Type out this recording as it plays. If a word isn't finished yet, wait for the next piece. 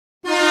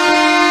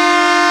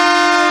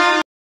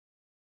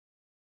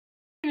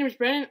name is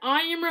Brennan.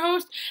 I am your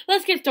host.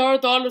 Let's get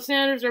started. The Ottawa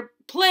Senators are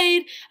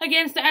played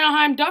against the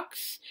Anaheim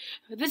Ducks.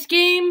 This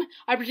game,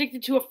 I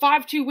predicted to a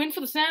 5-2 win for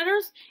the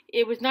Senators.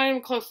 It was not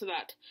even close to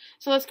that.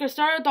 So let's get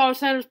started. The Ottawa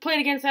Senators played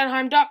against the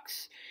Anaheim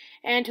Ducks.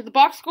 And to the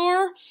box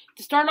score,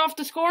 to start off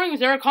the scoring,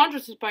 was Eric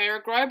Condra by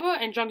Eric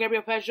Gryba and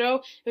Jean-Gabriel Pageau.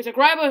 It was a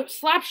Gryba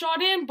slap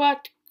shot in,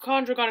 but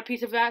Condra got a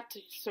piece of that,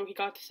 so he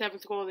got the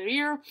 7th goal of the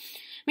year.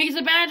 Mika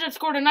Zibanejad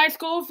scored a nice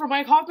goal for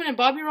Mike Hoffman and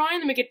Bobby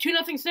Ryan to make it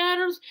 2-0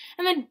 Senators.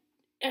 And then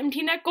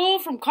empty net goal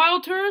from Kyle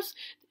Turris,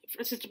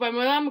 assisted by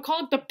Milan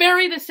McCulloch, to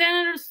bury the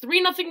Senators'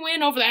 3-0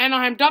 win over the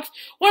Anaheim Ducks,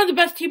 one of the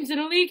best teams in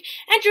the league.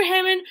 Andrew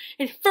Hammond,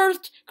 his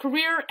first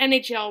career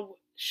NHL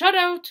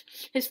shutout,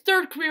 his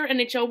third career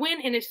NHL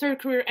win, and his third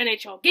career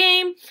NHL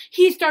game.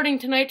 He's starting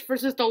tonight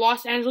versus the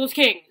Los Angeles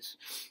Kings.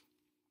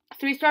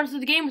 3 starters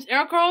of the game was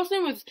Erik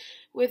Karlsson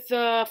with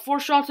 4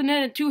 shots in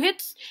net and 2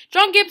 hits.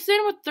 John Gibson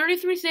with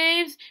 33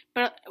 saves,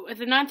 but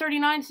with a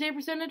 .939 save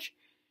percentage.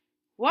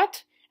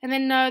 What? And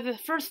then the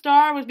first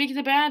star was Mika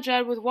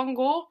Zibanejad with 1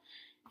 goal.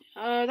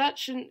 That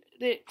shouldn't...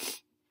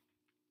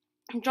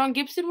 John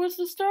Gibson was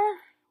the star?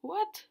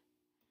 What?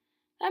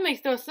 That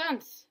makes no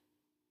sense.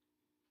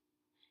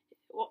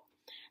 Well,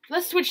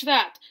 let's switch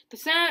that.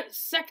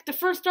 The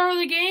first star of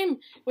the game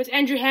was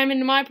Andrew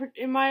Hammond,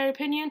 in my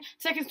opinion.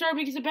 Second star,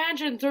 Mika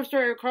Zibanejad, and third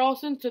star, Erik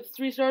Karlsson. So the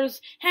 3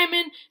 stars,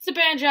 Hammond,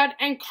 Zibanejad,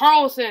 and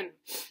Karlsson.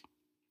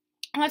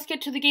 Let's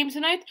get to the game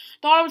tonight.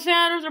 The Ottawa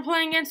Senators are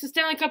playing against the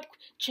Stanley Cup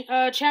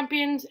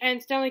champions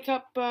and Stanley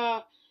Cup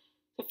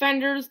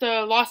defenders,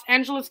 the Los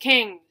Angeles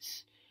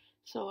Kings.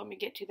 So let me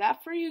get to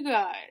that for you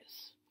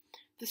guys.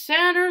 The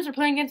Senators are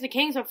playing against the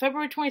Kings on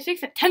February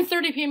 26th at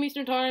 10:30 p.m.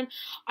 Eastern Time.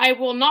 I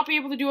will not be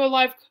able to do a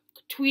live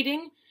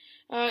tweeting.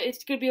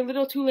 It's going to be a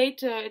little too late.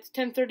 It's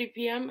 10:30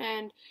 p.m.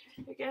 and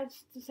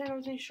against the San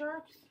Jose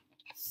Sharks.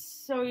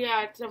 So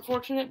yeah, it's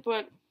unfortunate,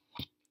 but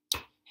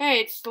hey,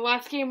 it's the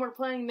last game we're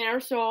playing there,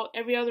 so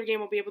every other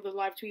game will be able to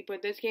live tweet,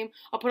 but this game,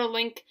 I'll put a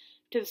link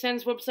to the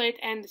SENS website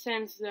and the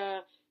SENS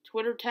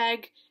Twitter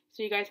tag,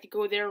 so you guys can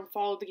go there and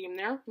follow the game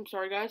there. I'm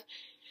sorry, guys.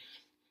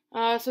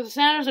 So the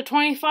Senators are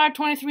 25,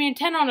 23, and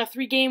 10 on a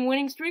 3-game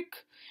winning streak,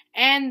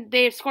 and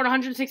they've scored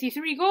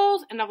 163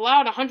 goals and have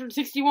allowed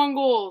 161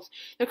 goals.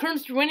 The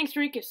current winning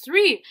streak is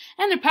 3,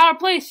 and their power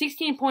play is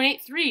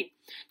 16.83.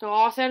 The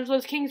Los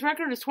Angeles Kings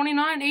record is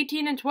 29,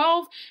 18, and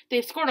 12.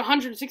 They've scored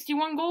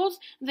 161 goals.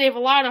 They've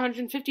allowed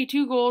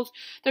 152 goals.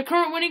 Their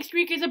current winning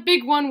streak is a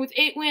big one with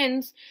 8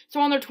 wins. So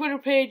on their Twitter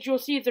page, you'll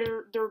see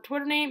their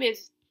Twitter name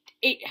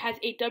has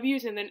 8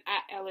 W's and then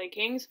at LA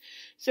Kings.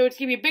 So it's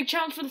gonna be a big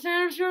challenge for the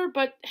Senators here.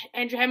 But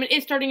Andrew Hammond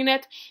is starting in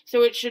net,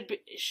 so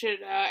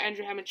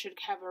Andrew Hammond should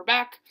have her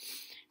back.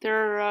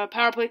 Their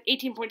power play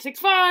is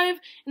 18.65,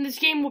 and this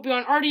game will be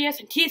on RDS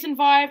and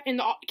TSN5 in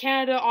the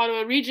Canada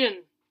Ottawa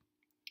region.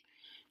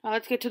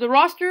 Let's get to the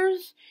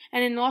rosters,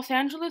 and in Los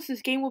Angeles,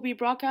 this game will be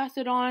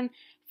broadcasted on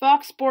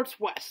Fox Sports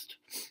West.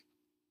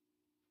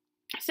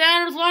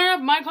 Senators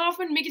lineup: Mike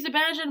Hoffman, Mika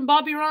Zibanejad, and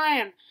Bobby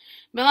Ryan.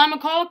 Milan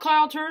McCulloch,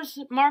 Kyle Turris,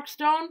 Mark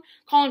Stone,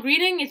 Colin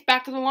Greeding is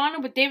back to the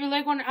lineup with David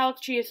Legwin and Alex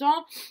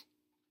Chiasson.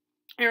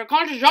 Eric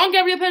Condra,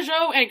 Jean-Gabriel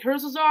Pageau, and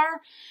Curtis Lazar.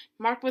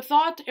 Mark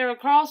Methot,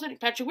 Erik Karlsson,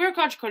 Patrick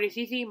Wirkoch, Cody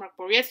Ceci, Mark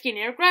Borieski, and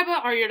Eric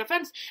Gryba are your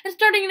defense. And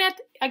starting net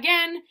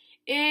again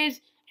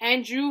is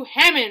Andrew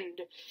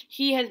Hammond.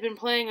 He has been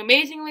playing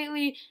amazing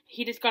lately.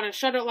 He just got a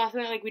shutout last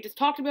night like we just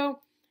talked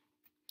about.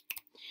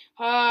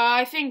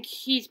 I think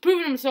he's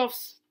proven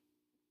himself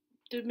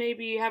to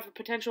maybe have a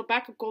potential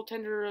backup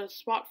goaltender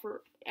spot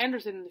for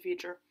Anderson in the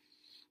future.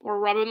 Or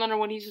Robin Leonard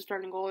when he's a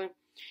starting goalie.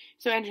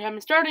 So Andrew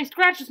Hammond starting.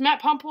 Scratch is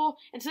Matt Pumple.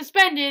 And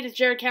suspended is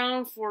Jared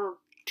Callen for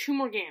 2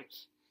 more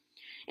games.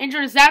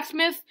 Injured is Zach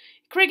Smith,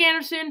 Craig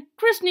Anderson,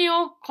 Chris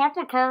Neal, Clark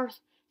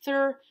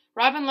MacArthur,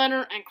 Robin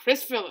Leonard, and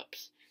Chris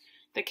Phillips.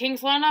 The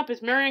Kings lineup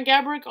is Marian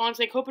Gaborik,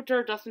 Anze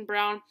Kopitar, Dustin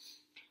Brown,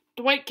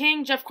 Dwight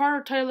King, Jeff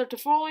Carter, Tyler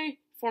Toffoli,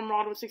 former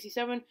Ottawa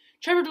 67,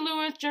 Trevor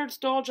DeLewis, Jared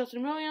Stahl,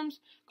 Justin Williams,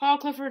 Kyle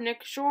Clifford,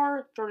 Nick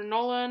Shore, Jordan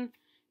Nolan.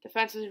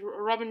 Defenses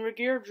Robin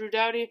Regier, Drew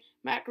Doughty,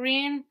 Matt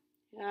Green,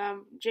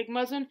 Jake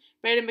Muzzin,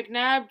 Brandon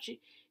McNabb,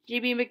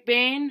 JB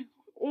McBain,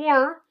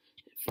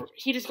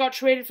 he just got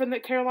traded from the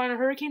Carolina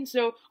Hurricanes,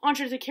 so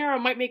Andre Zakara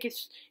might make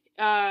his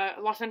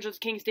Los Angeles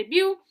Kings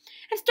debut.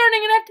 And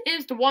starting in it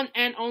is the one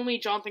and only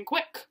Jonathan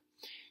Quick.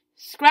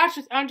 Scratched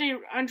is Andrei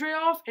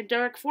Andreoff and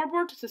Derek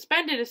Forbort.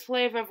 Suspended is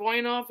Slava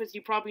Voinov. As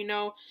you probably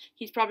know,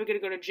 he's probably going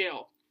to go to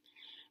jail.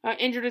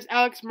 Injured is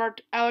Alex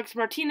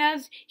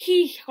Martinez.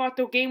 He got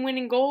the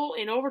game-winning goal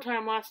in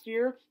overtime last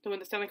year to win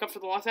the Stanley Cup for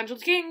the Los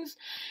Angeles Kings.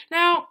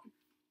 Now,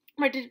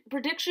 my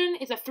prediction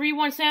is a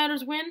 3-1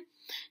 Senators win.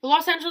 The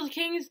Los Angeles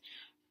Kings,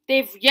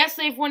 they've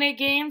won 8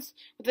 games.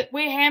 With the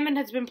way Hammond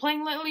has been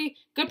playing lately,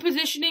 good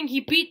positioning. He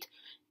beat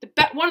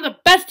one of the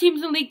best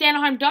teams in the league, the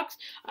Anaheim Ducks.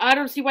 I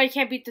don't see why he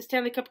can't beat the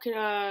Stanley Cup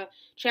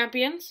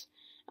champions.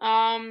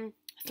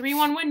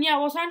 3-1 win. Yeah,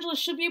 Los Angeles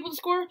should be able to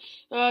score.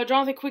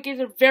 Jonathan Quick is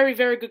a very,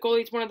 very good goalie.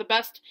 He's one of the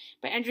best.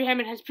 But Andrew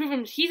Hammond has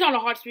proven he's on a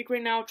hot streak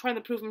right now, trying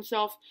to prove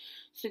himself.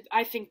 So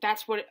I think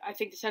that's what I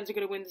think the Sens are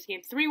going to win this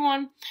game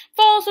 3-1.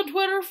 Follow us on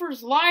Twitter for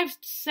live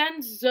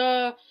Sens,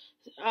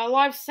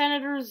 live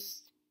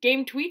Senators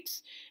game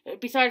tweets.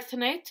 Besides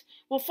tonight,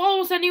 well, follow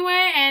us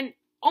anyway, and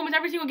almost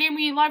every single game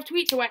we live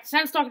tweet. So at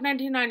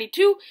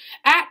SensTalk1992,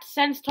 at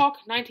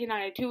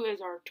SensTalk1992 is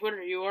our Twitter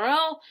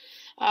URL.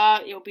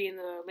 It'll be in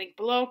the link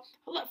below.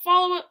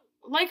 Follow it.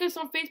 Like us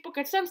on Facebook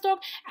at SensTalk.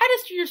 Add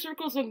us to your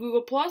circles on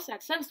Google Plus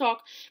at SensTalk.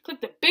 Click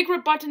the big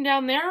red button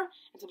down there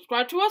and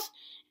subscribe to us.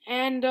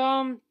 And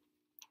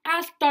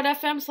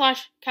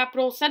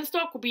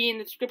ask.fm/SensTalk will be in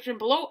the description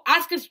below.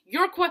 Ask us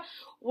your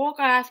we'll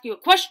ask you a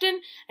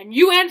question and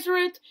you answer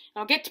it.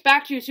 And I'll get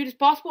back to you as soon as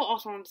possible.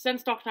 Also on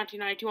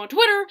SensTalk1992 on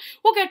Twitter.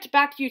 We'll get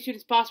back to you as soon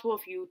as possible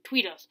if you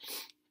tweet us.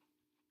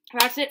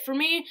 That's it for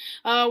me.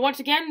 Once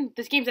again,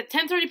 this game's at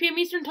 10:30 p.m.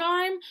 Eastern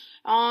Time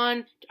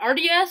on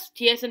RDS,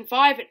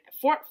 TSN5, and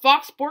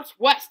Fox Sports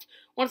West.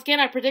 Once again,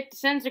 I predict the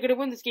Sens are going to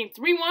win this game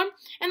 3-1,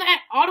 and the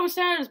Ottawa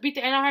Senators beat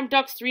the Anaheim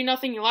Ducks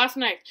 3-0 last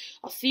night.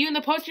 I'll see you in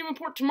the post-game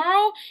report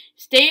tomorrow.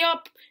 Stay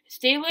up,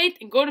 stay late,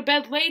 and go to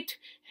bed late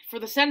for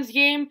the Sens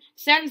game.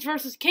 Sens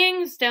versus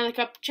Kings, Stanley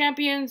Cup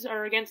champions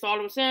are against the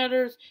Ottawa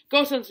Senators.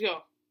 Go Sens,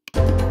 go!